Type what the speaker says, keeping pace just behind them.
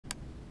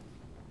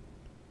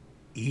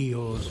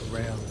Eo's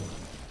realm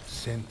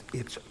sent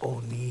its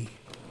Oni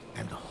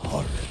and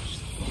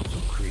horrors to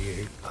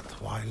create a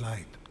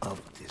twilight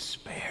of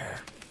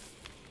despair.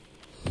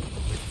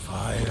 With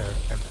fire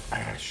and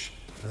ash,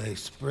 they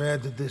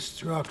spread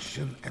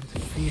destruction and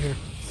fear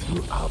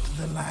throughout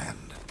the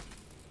land.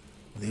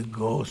 The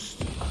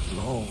ghost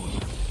alone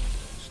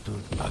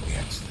stood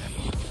against them,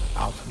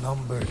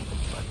 outnumbered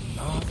but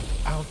not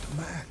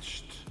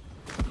outmatched.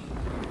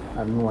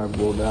 I knew I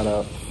blew that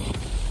up.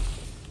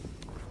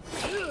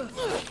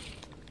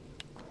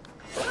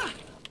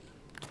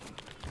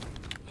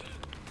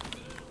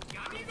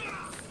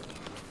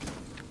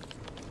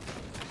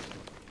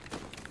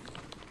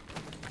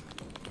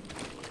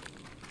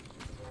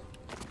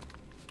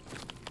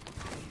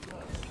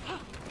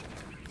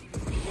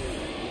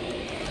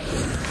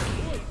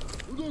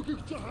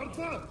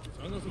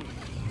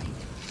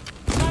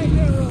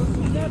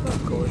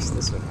 Of course,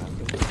 this would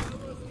happen.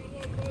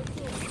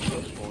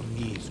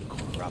 Oni's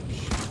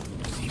corruption.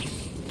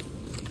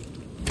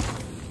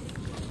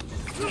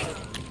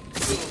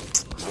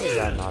 How is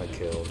that not a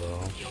kill, bro?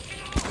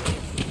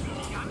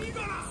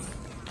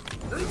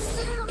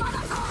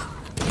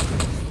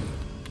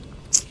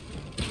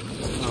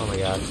 Oh my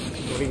god.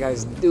 What are you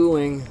guys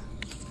doing?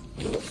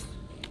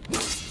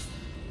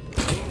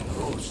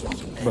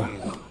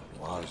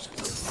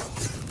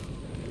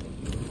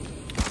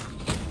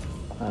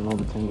 I know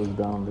the thing was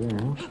down there.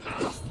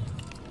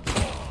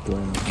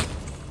 Doing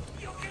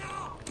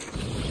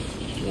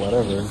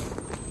whatever.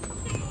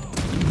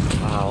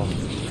 Wow.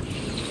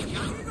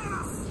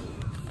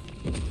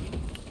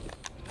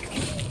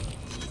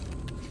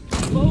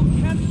 Foe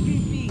can't be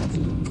beat.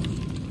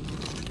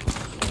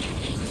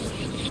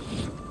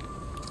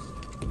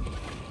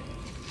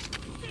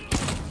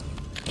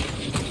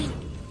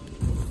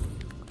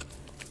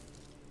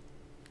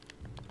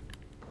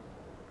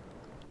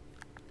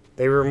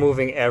 They were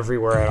moving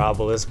everywhere at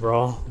Obelisk,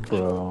 bro.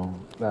 Bro,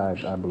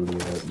 I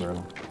believe it,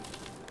 bro.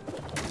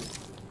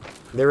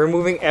 They were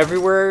moving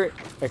everywhere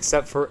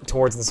except for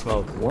towards the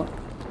smoke. What?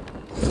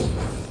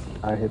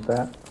 I hit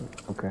that?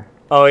 Okay.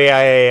 Oh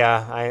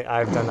yeah.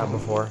 I've done that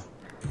before.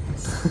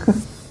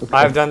 Okay.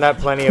 I've done that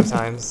plenty of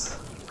times.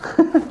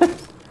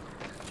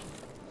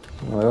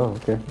 Well,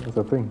 okay, that's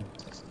a thing.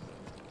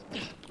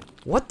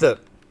 What the?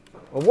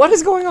 What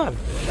is going on?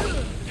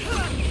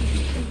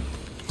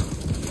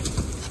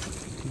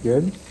 You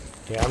good?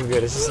 Yeah, I'm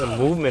good. It's just the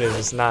movement is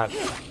just not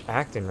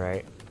acting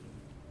right.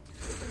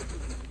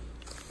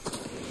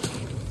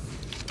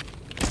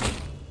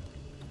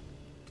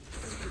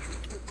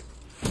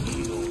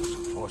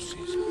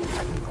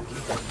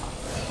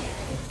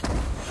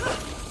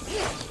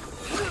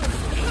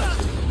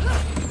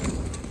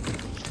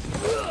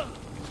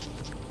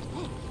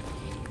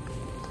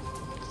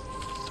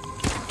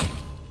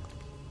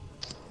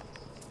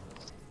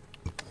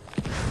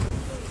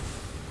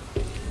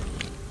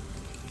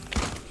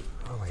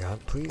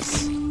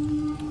 Please.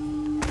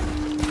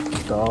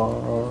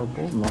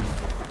 Double, no.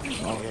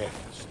 Yeah,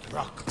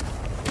 struck.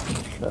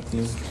 That's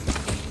me.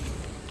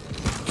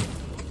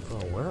 Bro,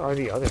 where are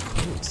the other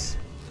boots?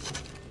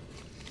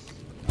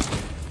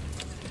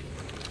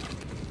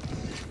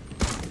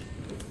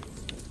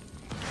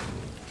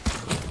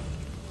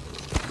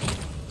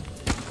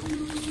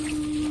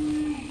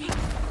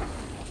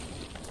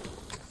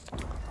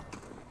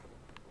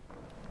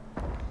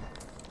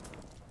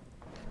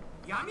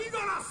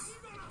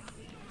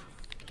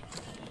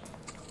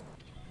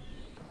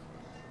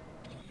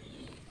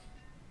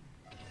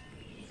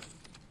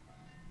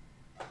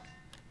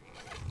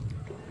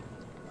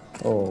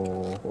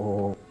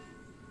 Oh.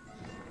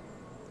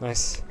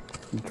 Nice.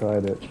 You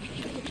tried it.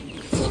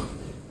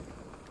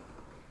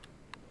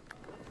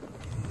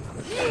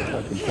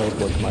 I can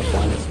teleport to my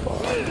blind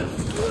spot.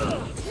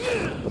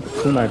 But the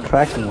kunai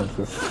tracking was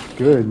just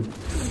good.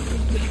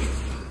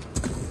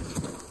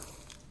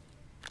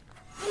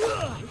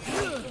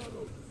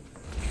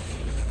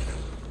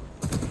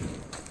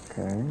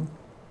 Okay.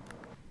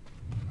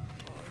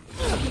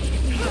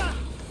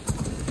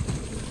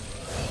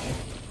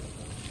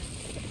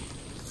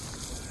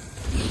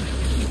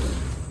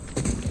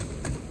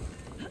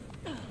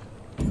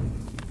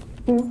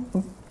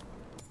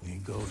 The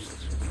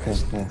ghosts.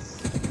 Yes.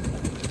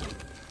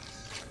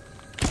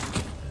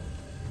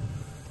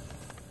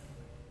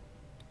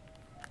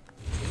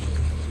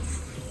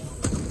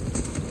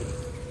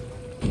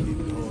 The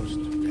ghost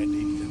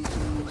readied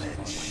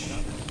themselves for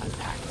another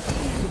attack.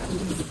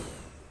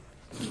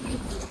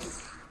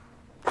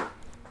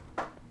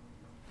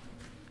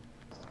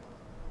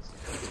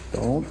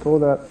 Don't throw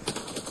that.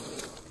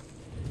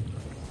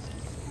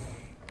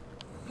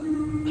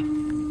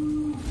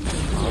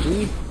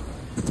 Bobby?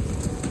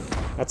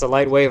 That's a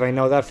light wave, I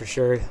know that for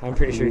sure. I'm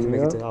pretty sure you can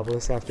make it to the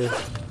obelisk after.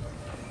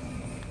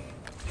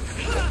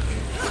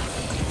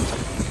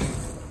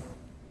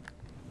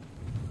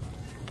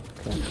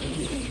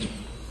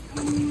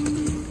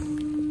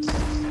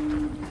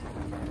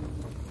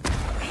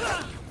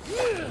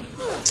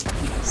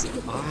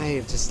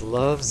 It just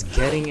loves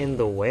getting in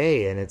the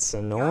way and it's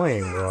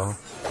annoying, bro.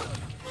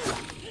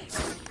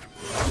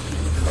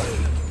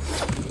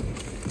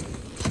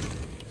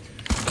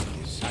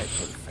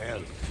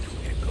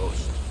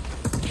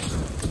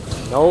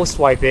 No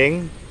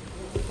swiping.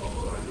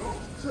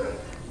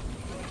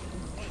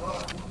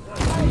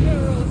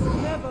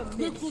 Never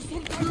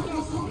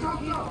miss.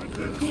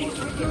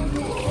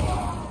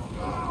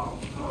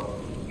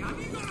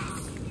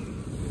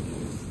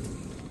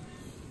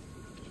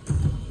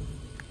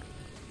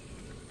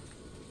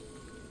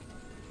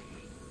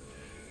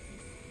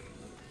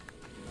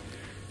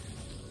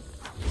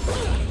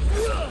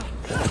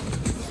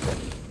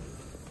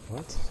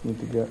 What? Need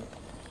to get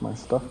my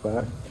stuff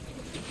back.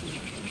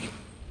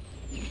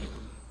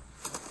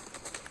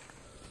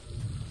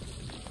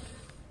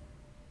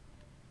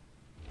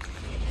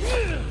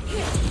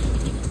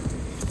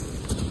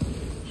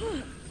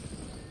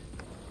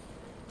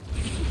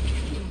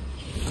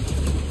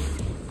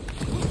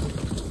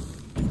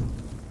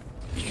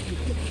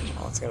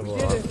 Oh, it's gonna blow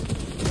up.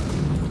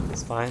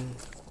 It's fine.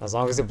 As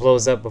long as it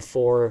blows up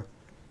before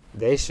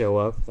they show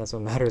up, that's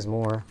what matters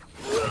more.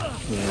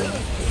 Yeah.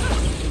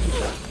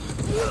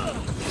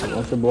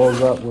 Once it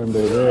blows up when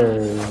they're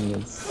there, and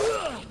it's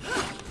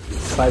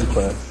side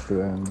quest,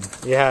 then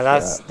Yeah,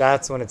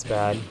 that's when it's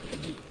bad.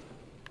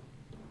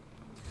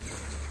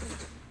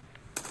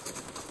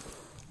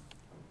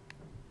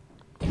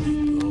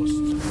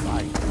 Ghosts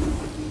fight.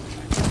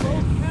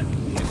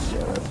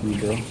 yeah, that's you,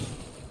 bro.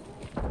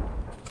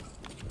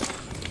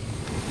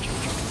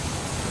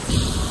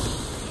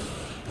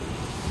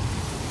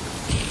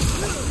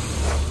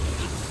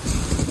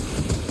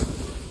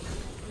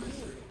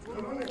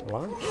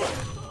 What?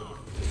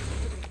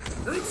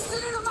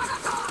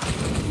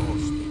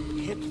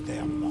 Hit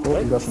them. Oh,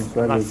 you got some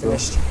I'm not strategies, bro.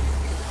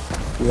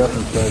 finished. You got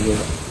some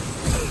strategies.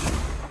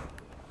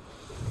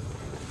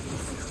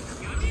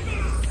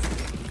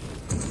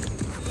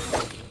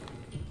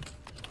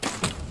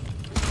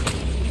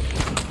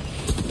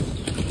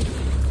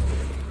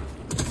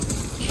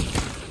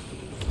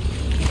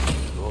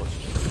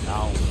 Ghosts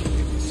now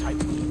inside.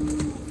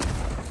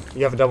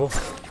 You have a double?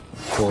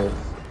 Of course.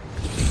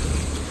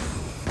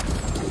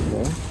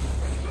 Okay.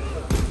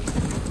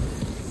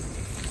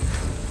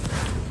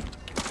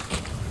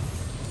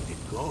 The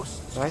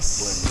ghosts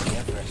Nice. were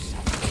never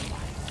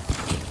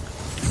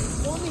satisfied.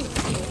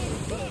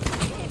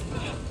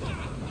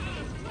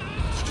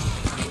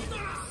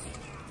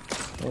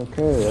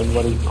 Okay,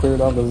 everybody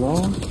cleared out the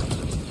zone?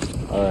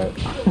 Alright.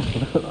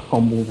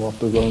 I'll move off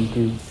the zone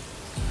too.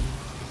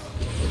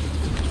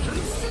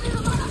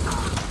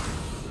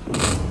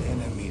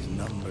 Enemies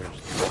numbers.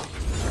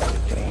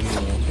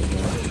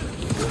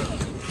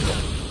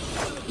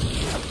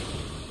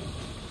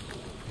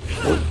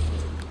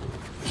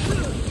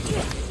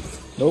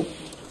 Nope.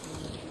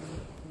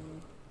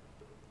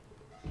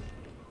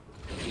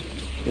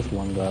 Just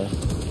one guy.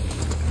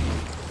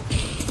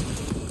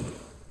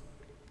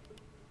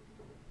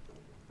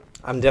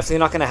 I'm definitely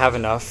not gonna have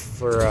enough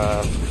for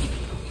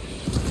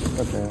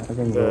Okay, I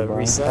can The go buy.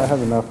 reset? I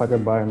have enough. I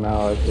can buy him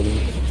now.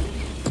 Actually,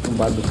 I can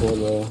buy before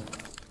the.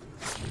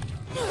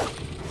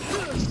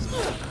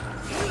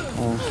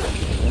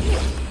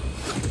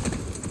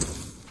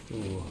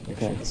 Ooh, make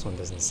Okay. sure this one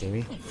doesn't see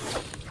me.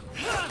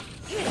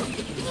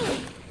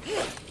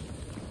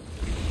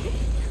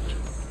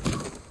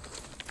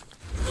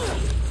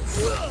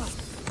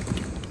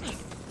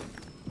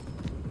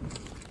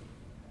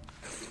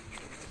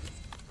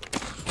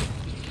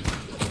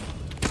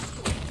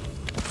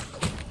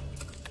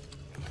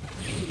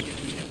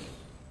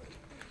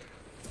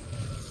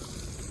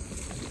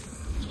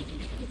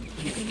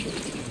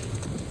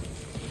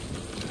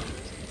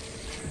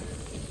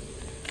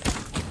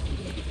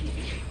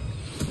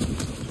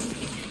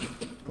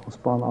 Don't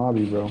spawn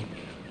Obby, bro.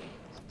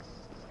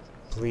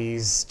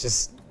 Please,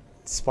 just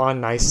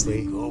spawn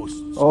nicely. Ghosts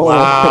Oh,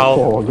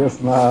 Wow. I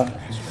guess not.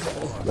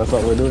 That's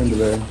what we're doing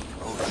today.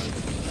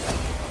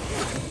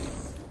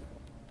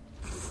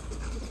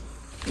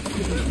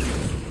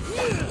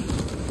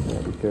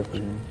 Yeah, be careful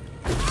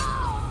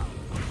here.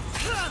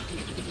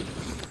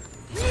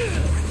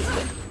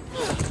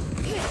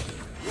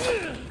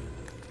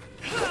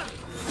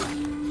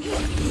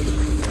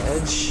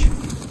 Edge.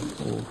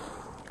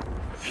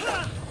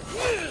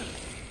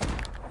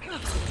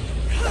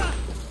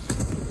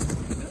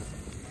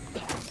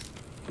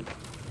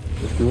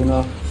 Just do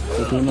enough.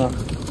 Just do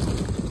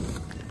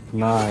enough.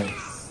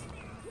 Nice.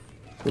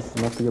 Just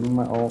enough to get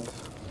my ult.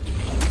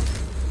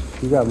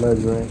 You got ledge,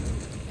 right?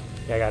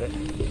 Yeah, I got it.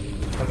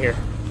 I'm here.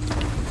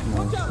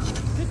 Nice.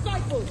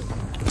 Disciples.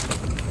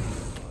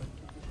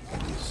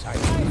 inside.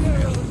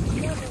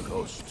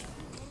 Ghost.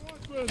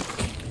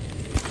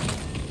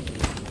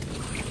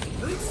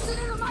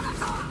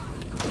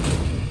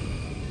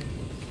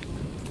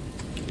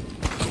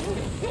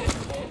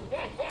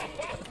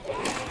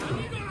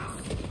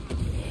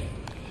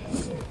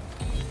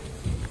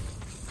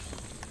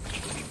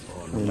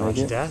 You Dodge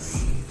make it?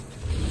 death.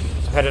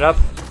 I'm headed up.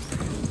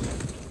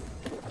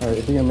 Alright,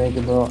 if you can make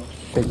it, bro,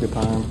 take your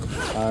time.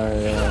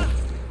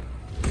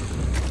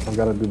 I've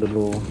got to do the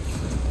little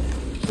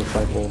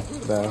disciple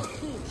dash.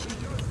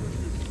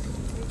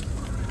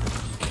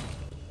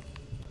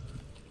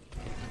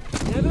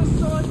 Never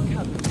saw it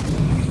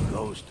coming.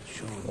 Ghost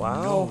showed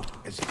Wow. no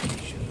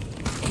hesitation.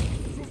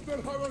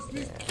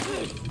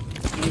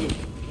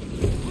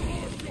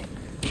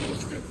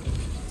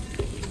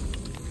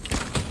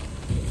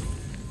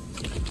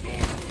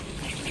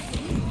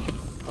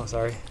 Oh,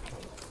 sorry.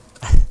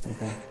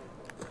 Okay.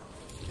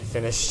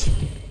 Finished.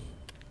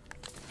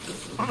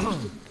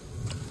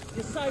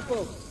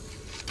 Disciple.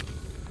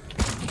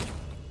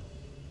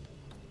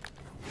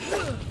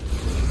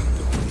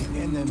 The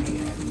enemy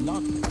had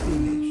not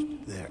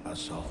finished their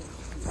assault.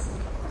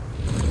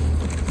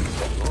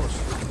 The ghost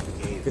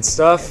gave Good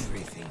stuff.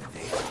 everything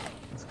they had.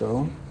 Let's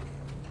go.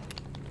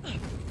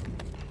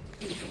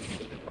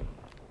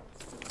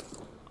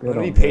 I'm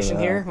gonna be patient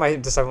here. My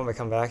disciple might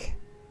come back.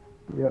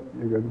 Yep,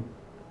 you're good.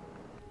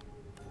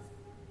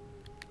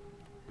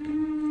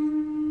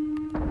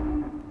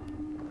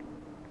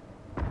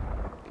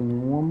 Give me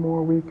one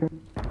more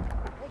weekend.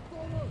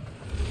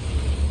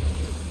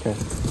 Okay.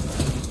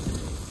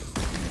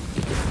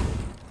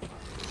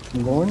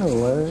 I'm going to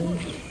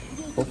ledge.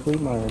 Hopefully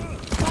my...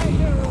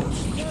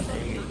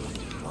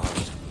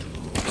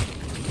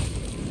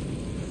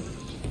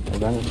 Oh,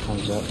 that just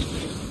comes up.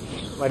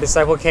 My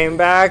disciple came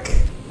back.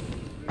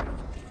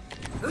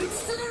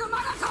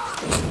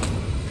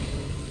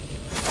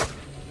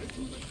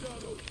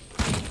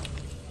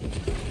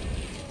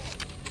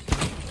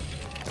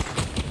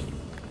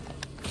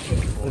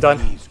 I'm done.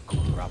 His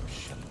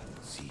corruption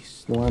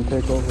ceased. You want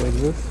to take over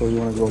this, or you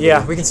want to go? Yeah,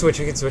 there? we can switch.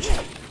 We can switch.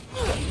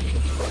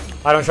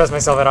 I don't trust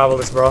myself at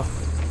Obelisk, bro.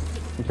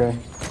 Okay.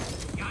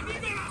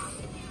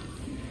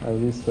 I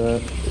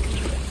reset.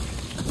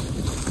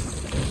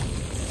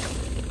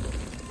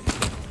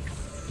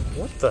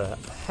 What the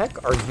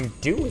heck are you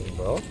doing,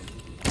 bro?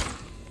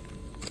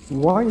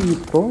 Why are you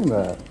throwing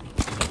that?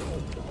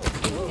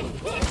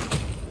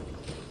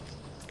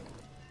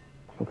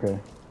 Okay.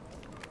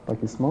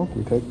 Lucky smoke,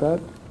 we take that.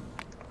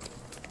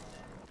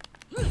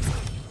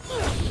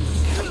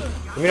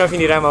 Let me know if you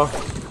need ammo.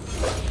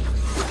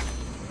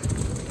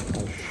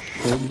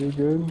 I should be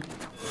good.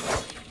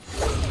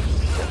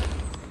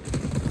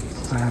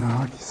 I had a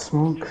lucky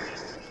smoke.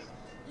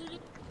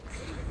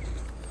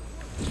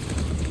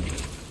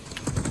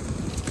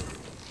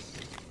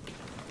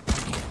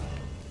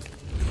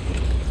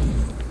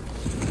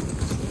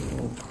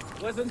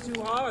 Wasn't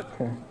too hard.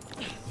 Okay.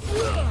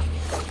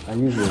 I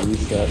usually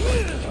reset,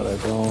 but I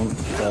don't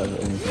have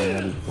anything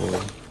ready for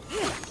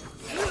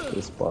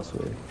this boss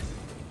wave.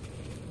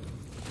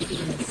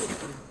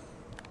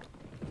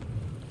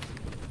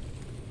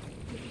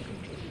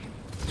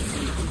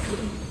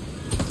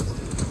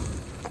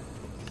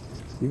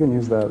 You can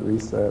use that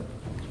reset.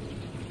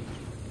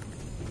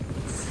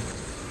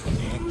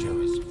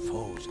 Dangerous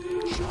foes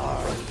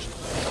charged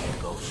the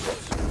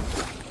ghosts.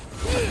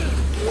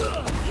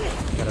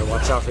 Gotta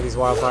watch out for these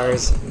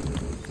wildfires.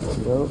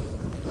 Yep.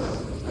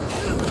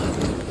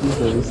 Use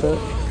the reset.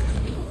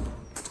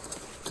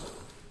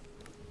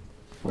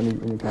 When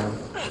you can.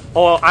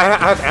 Oh, I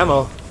have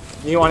ammo.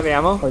 You want the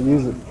ammo? Oh,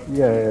 use it.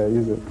 Yeah,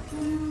 use it.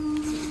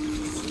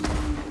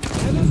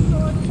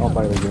 I'll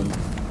buy it again.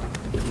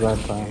 That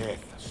time.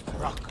 Death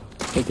struck.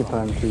 Take your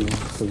time too,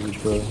 because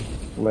it's a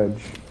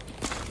ledge.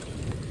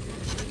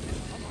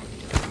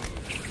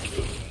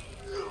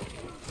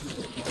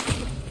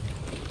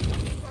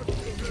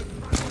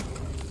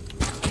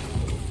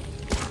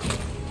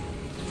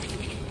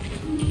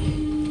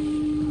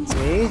 It's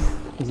me.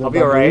 Is it I'll be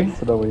W? alright.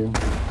 It's a W.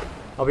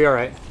 I'll be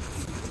alright.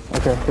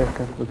 Okay,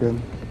 we're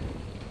good.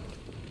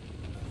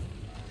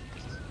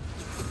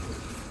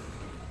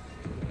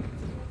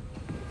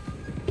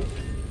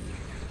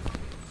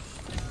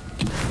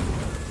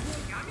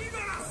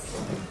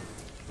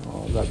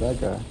 Oh, got that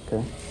guy.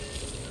 Okay.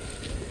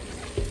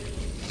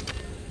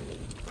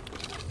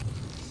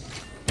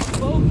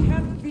 Foe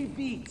can't be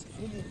beat.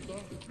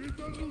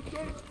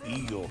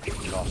 Io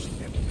lost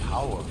a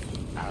powerful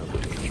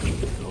ally to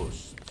the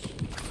ghosts.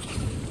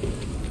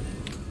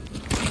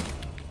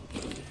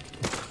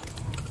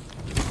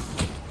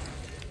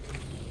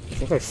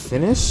 I think I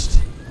finished?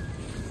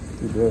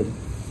 You did.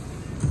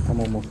 I'm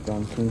almost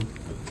done too.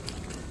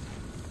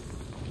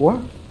 What?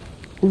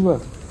 Who's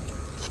left?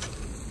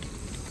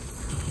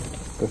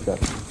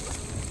 Deception.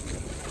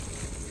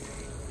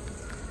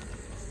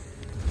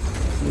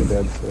 You're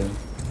dead, sir.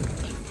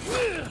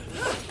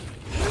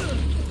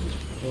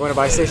 You going to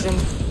buy station?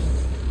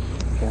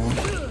 Okay.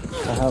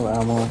 I have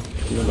ammo.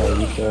 You can buy a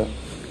reset.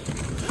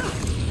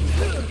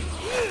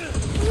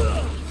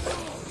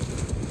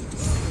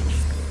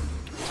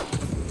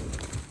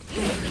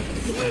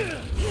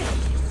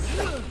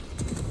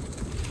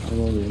 I'm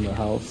gonna be in the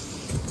house.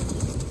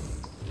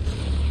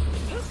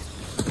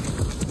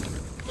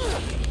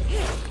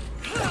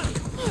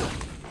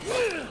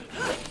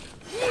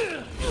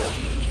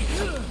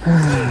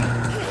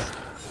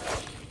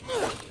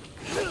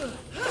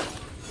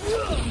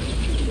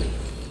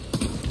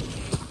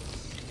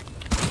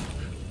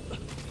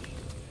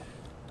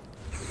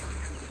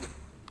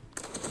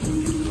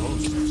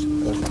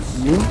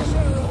 You?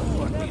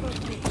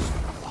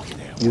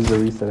 Use the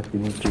reset if you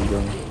need to,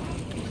 bro.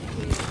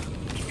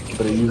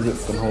 But use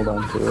it and hold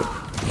on to it.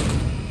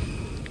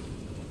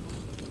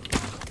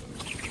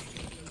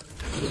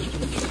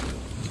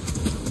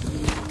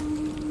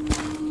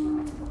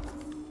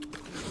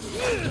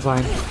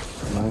 fine.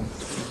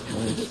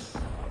 Nice.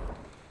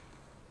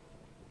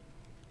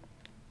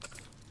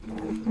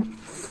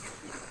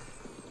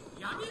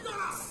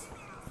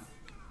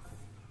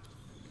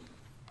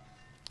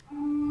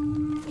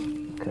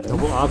 Okay.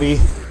 Double obby.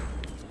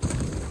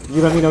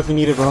 You let me know if you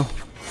need it, bro.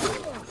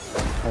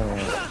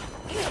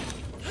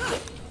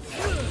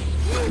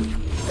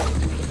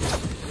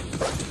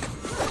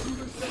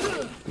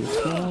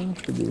 This one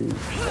should be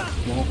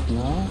smoke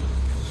now.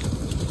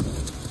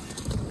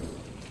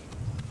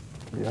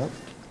 Yep.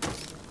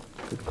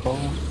 Good call.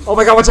 Oh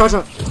my god, watch out, watch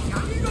out!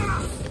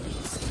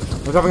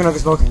 We're dropping another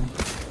smoke.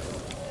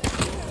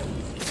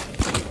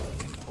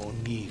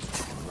 Only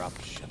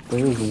corruption.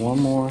 There's one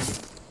more.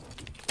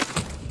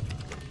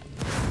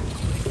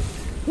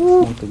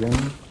 Once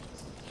again.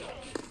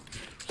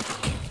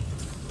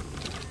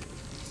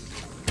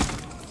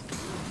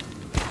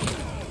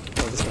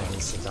 Oh, this guy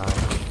needs to die.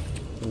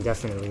 He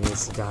definitely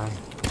needs to die.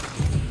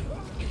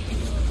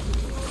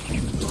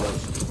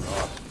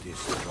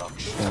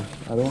 Destruction. Yeah,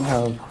 I don't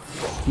have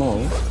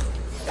smoke,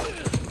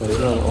 but I do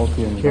have ulti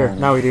in the Here,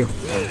 ground. now we do.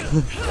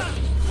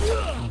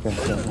 Okay,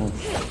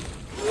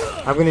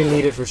 nice. I'm gonna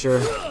need it for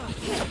sure.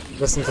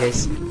 Just in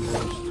case.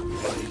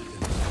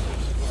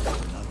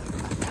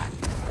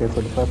 Okay,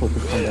 so Disciple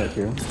should come back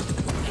here.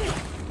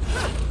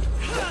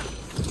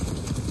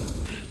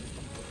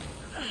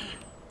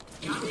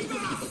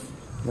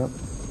 Yep.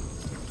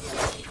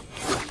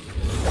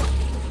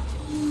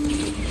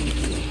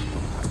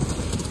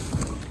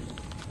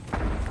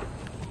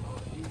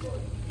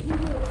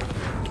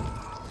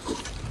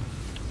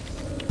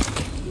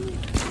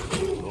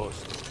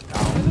 Lost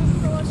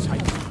down.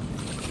 Sight.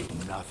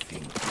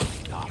 Nothing to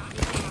stop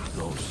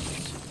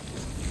ghosts.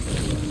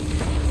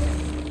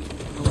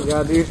 Oh my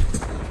god, dude.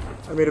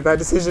 I made a bad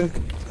decision.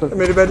 I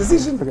made a bad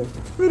decision. Okay. I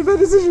made a bad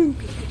decision.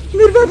 I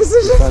made a bad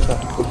decision.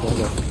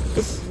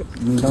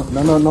 No,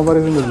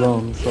 nobody's in the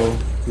zone, so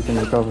you can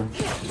recover.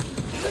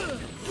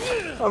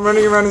 I'm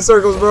running around in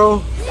circles, bro.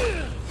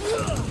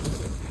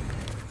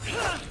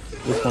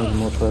 Which one's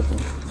more pressing?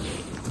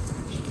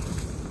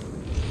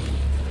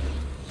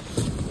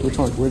 Which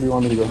one? Where do you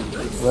want me to go?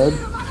 Red?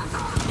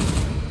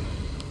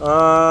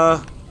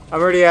 I'm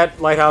already at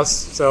Lighthouse,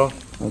 so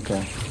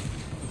Okay.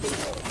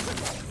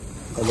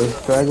 Are there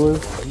stragglers?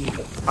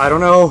 I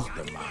don't know.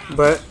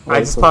 But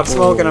I just popped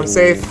smoke and I'm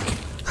safe.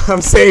 Oh.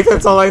 I'm safe,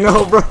 that's all I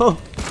know, bro.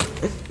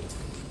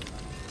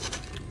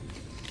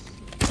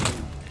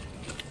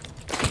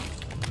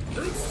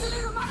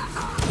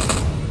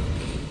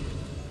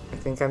 I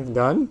think I'm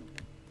done.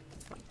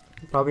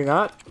 Probably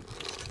not.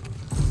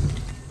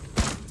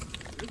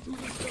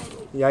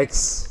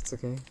 Yikes, it's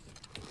okay.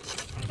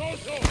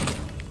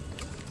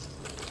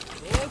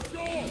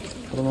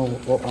 I don't know.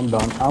 Oh, I'm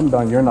done. I'm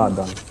done. You're not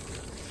done.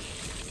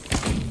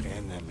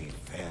 Enemy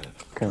fell.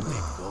 Okay.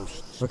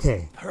 Ghosts.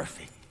 Okay.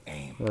 Perfect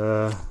aim.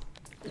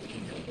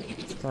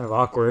 It's kind of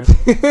awkward.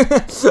 I'm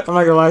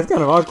not gonna lie, it's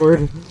kind of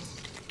awkward.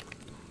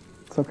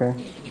 It's okay.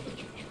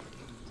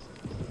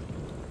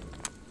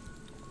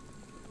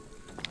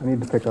 I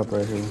need to pick up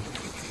right here.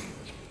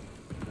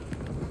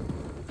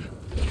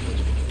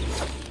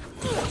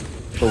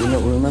 So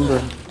remember,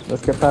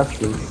 let's get past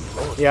this.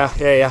 Yeah.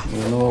 We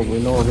know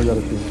what we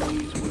gotta do.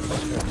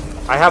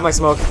 I have my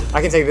smoke.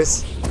 I can take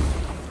this.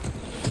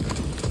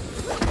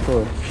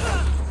 Sure.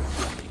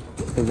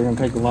 Because they're gonna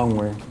take the long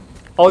way.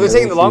 Oh, they're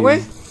taking the long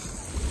way?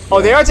 Oh,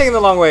 they are taking the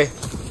long way.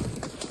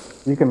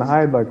 You can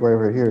hide like right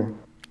over here.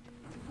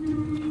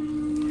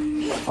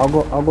 I'll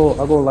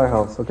go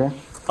lighthouse, okay?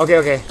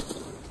 Okay.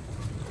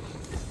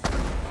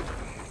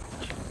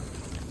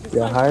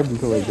 Yeah, hide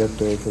until I get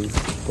there, because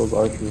those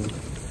archers.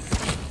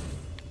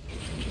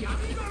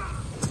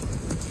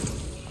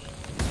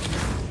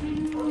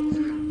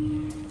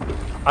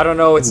 I don't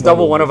know, it's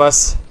double one of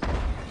us.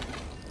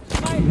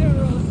 My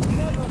heroes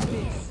never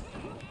miss.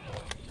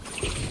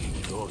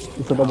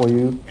 It's a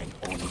W.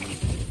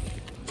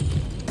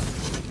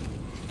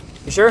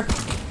 You sure?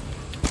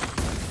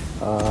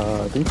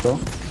 I think so.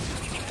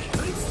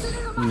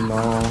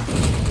 No.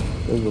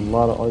 There's a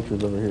lot of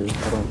archers over here. I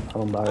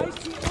don't buy it.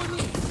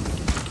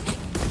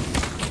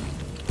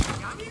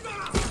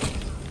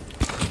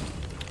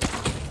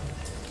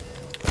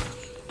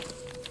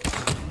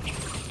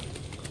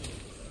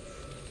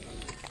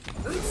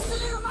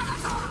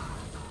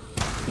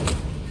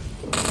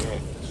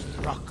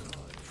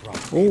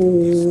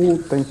 Ooh,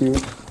 thank you.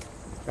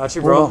 Got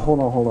you, bro. Hold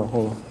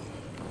on.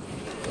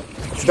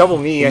 It's double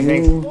me, I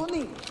think.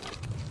 Oni.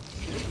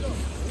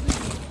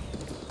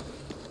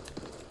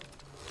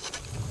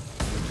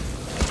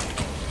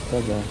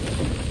 That guy.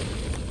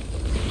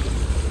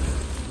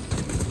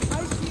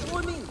 I see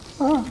Oni.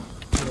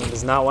 He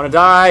does not want to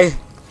die.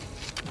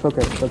 It's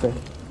okay.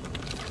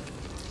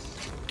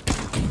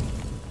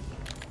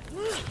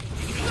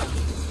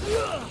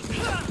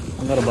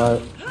 I gotta buy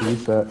it.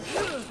 Reset.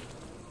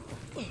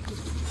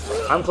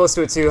 I'm close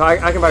to it too. I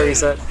can buy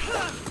reset.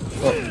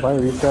 Oh, buy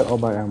reset, I'll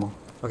buy ammo.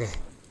 Okay.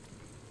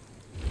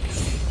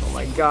 Oh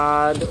my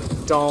god.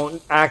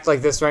 Don't act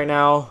like this right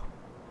now.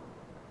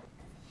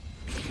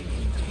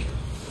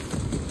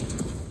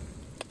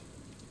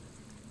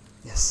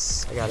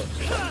 I got it.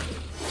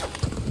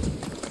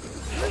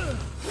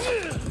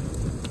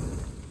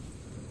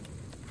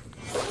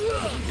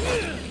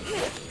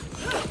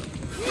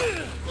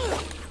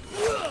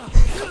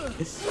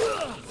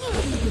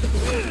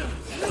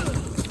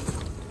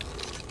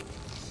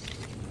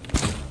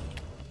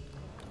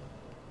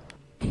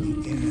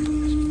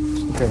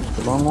 Okay,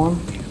 the long one.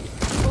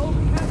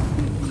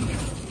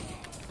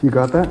 You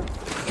got that?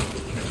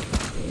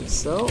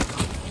 So.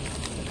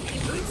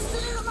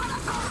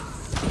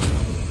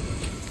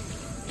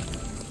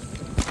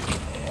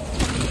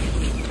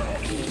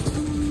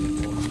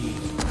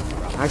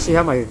 I actually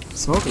have my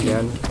smoke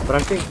again, but I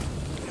think.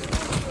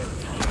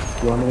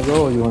 You want me to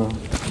go or you want to?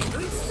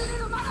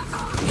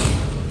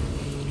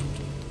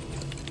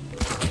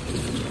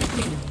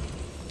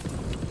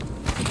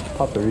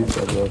 Pop the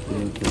reset, bro, if you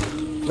need to.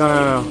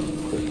 No.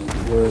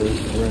 We're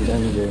in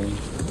endgame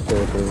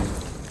territory.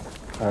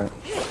 Alright.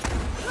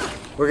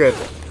 We're good.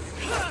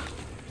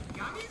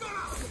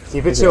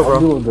 Keep it chill, bro. I'll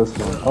deal with this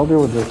one. I'll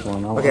deal with this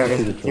one.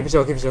 Okay. Keep it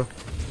chill.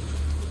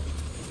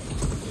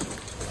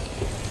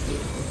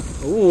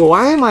 Ooh,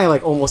 why am I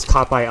like almost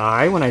caught by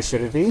eye when I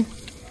shouldn't be?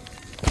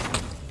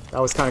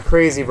 That was kind of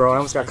crazy, bro. I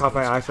almost got caught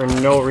by eye for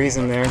no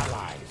reason there.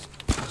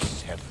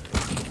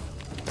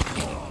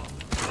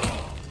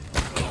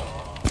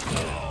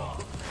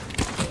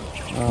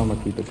 I'm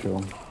gonna keep it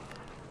chill.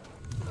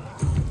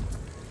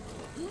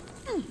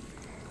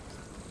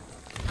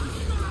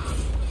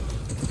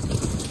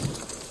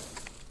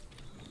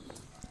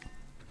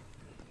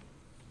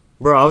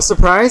 Bro, I was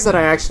surprised that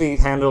I actually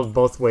handled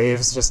both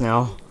waves just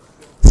now.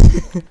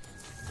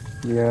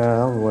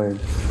 Yeah, I was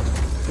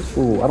like,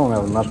 ooh, I don't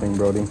have nothing,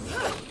 Brody.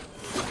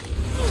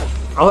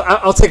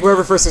 I'll take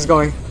wherever first is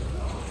going.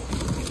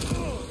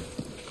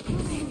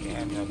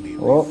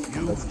 Well,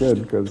 that's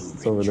good because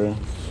it's over there.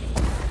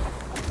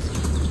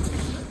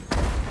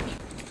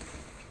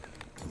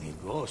 The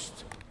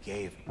ghost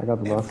gave I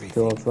got the last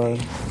kill outside.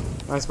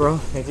 Nice, bro.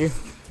 Thank you.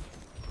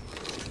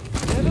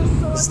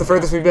 This is the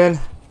furthest we've been.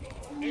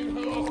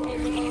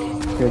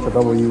 Okay, it's a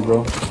W,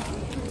 bro.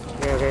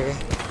 Okay.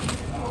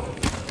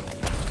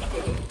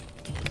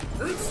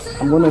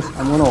 I'm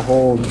gonna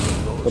hold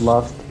the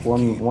last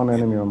one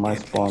enemy on my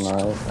spawn.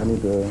 Alright,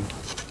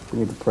 we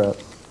need to prep.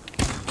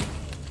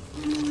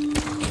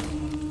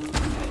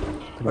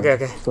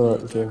 Okay. So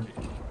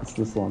it's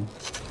this one.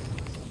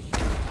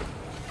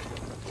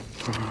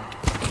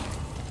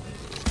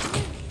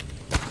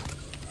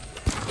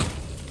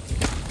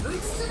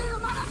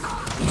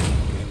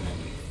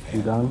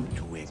 You done?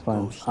 It's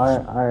fine.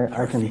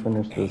 I can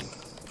finish this.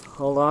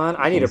 Hold on.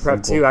 I need a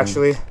prep too,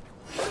 actually.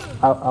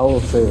 I will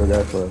save a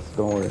guy for us.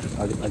 Don't worry.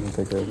 I can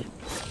take care of it.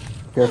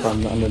 Careful,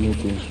 I'm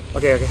underneath you.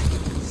 Okay.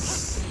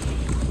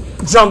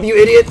 Jump, you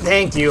idiot!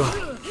 Thank you. I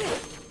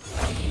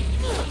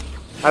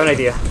have an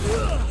idea.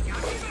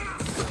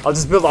 I'll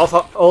just build ult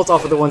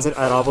off of the ones at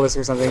Obelisk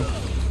or something.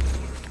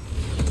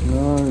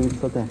 No,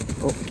 it's okay.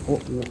 Oh,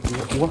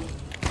 what?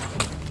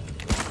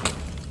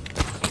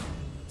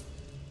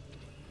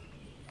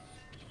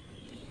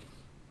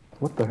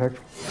 What the heck?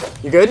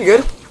 You good?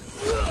 Yeah,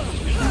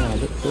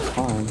 that's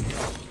fine.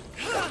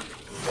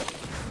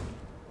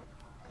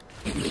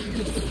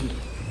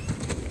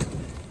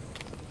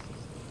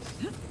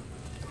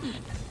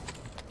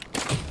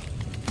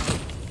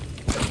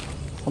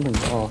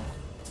 Something's off.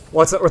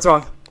 What's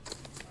wrong?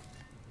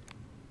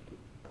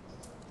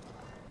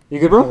 You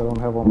good, bro? I don't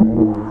have all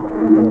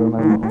my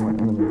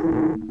enemies.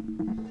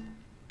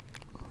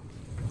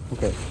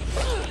 Okay.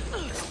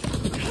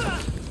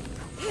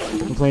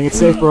 I'm playing it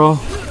safe, bro.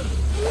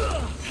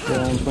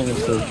 Yeah, I'm playing it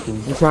safe too.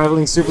 I'm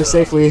traveling super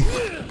safely.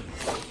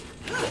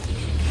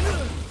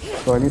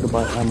 So I need to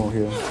buy ammo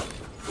here.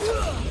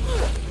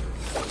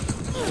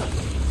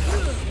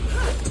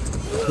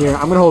 Here,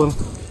 I'm gonna hold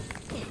him.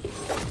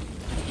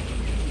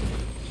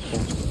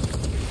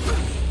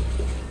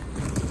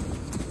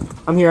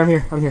 I'm here.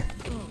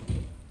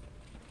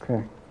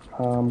 Okay.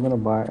 I'm gonna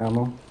buy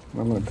ammo.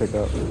 I'm gonna pick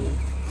up.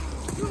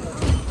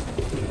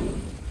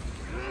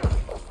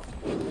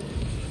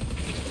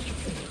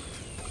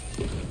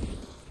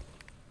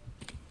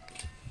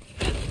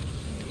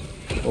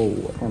 Oh,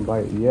 I can't buy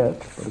it yet,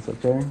 but it's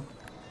okay.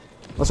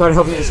 I'll try to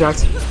help you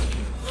distract.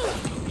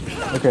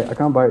 Okay, I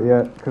can't buy it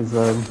yet because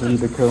we need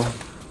to kill.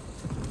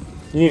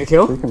 You need to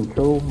kill? We can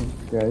kill.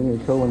 Yeah, you need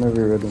to kill whenever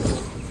you're ready.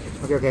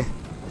 Okay.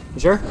 You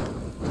sure?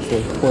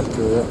 Okay, close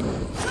to it.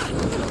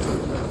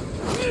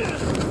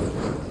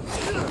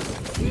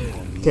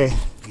 Okay.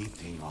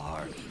 Beating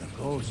heart, the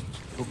ghost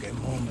took a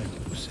moment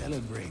to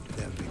celebrate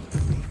their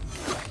victory.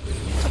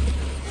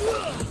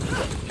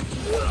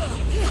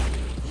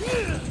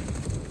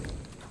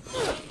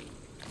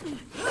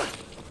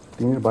 Do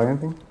you need to buy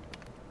anything?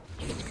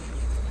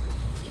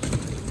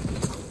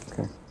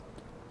 Okay.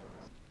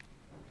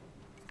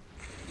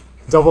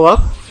 Double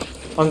up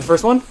on the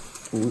first one?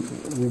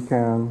 We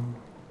can.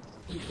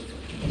 The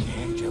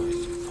angel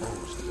is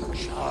supposed to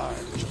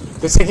charge.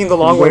 They're taking the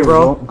long way,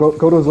 bro.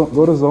 Go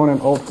to zone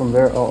and ult from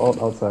there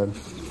outside.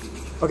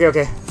 Okay.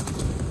 Okay?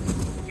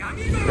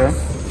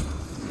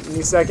 Give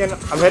me a second.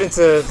 I'm heading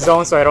to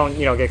zone so I don't,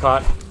 you know, get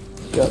caught.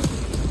 Yep.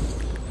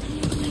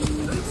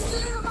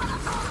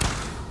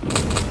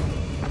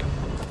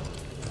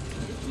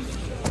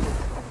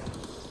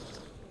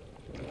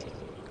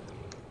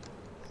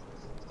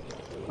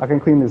 I can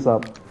clean this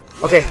up.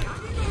 Okay.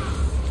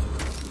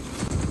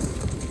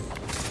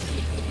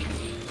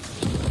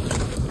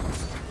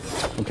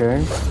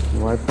 Okay,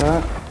 wipe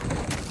that.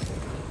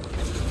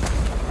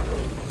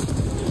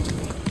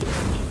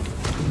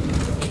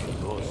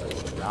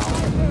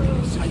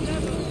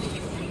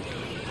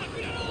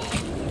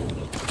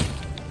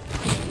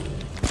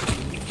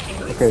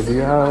 Okay, do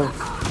you have...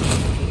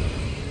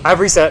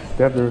 I've reset.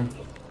 You have to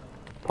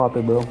pop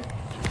it, bro.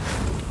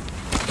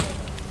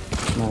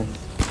 Nice.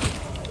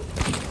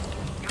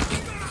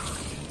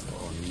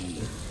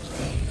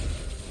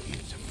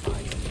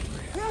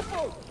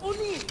 Careful!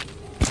 Oni!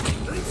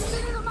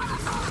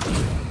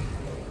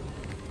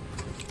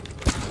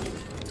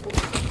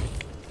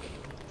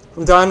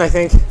 I'm done, I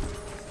think.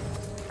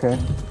 Okay.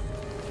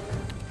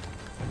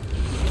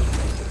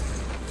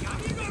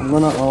 I'm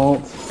gonna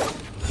ult.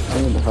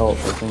 I need help,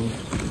 I think.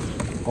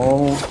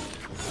 All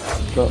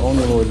the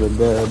only lords are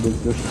dead.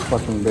 It's just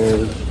fucking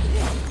bears.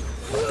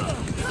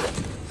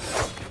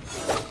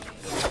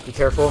 Be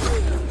careful.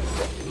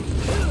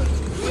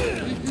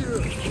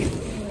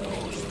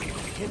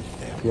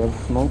 Do you have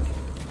smoke?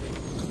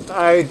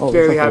 I Oh,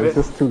 barely it's okay. have It's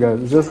it. just two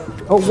guys. It's just...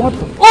 Oh, what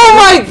the... Oh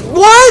my...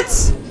 What?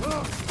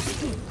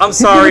 I'm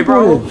sorry,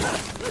 bro.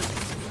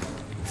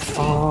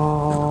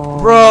 Oh...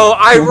 Bro,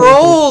 I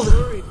rolled!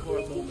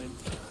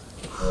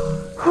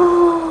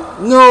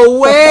 No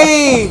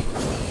way!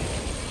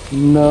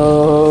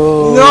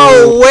 No!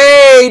 No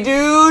way,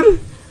 dude!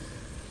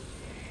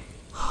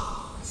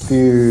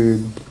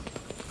 Dude.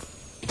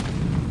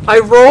 I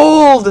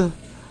rolled!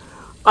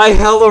 I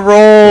hella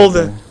rolled!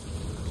 Okay.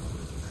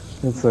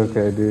 It's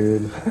okay,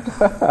 dude.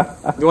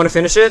 You wanna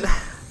finish it?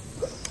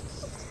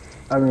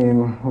 I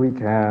mean, we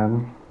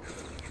can.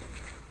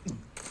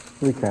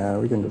 We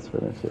can just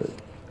finish it.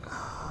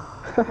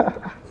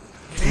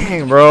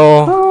 Dang,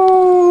 bro.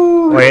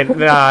 Oh! Wait,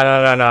 no.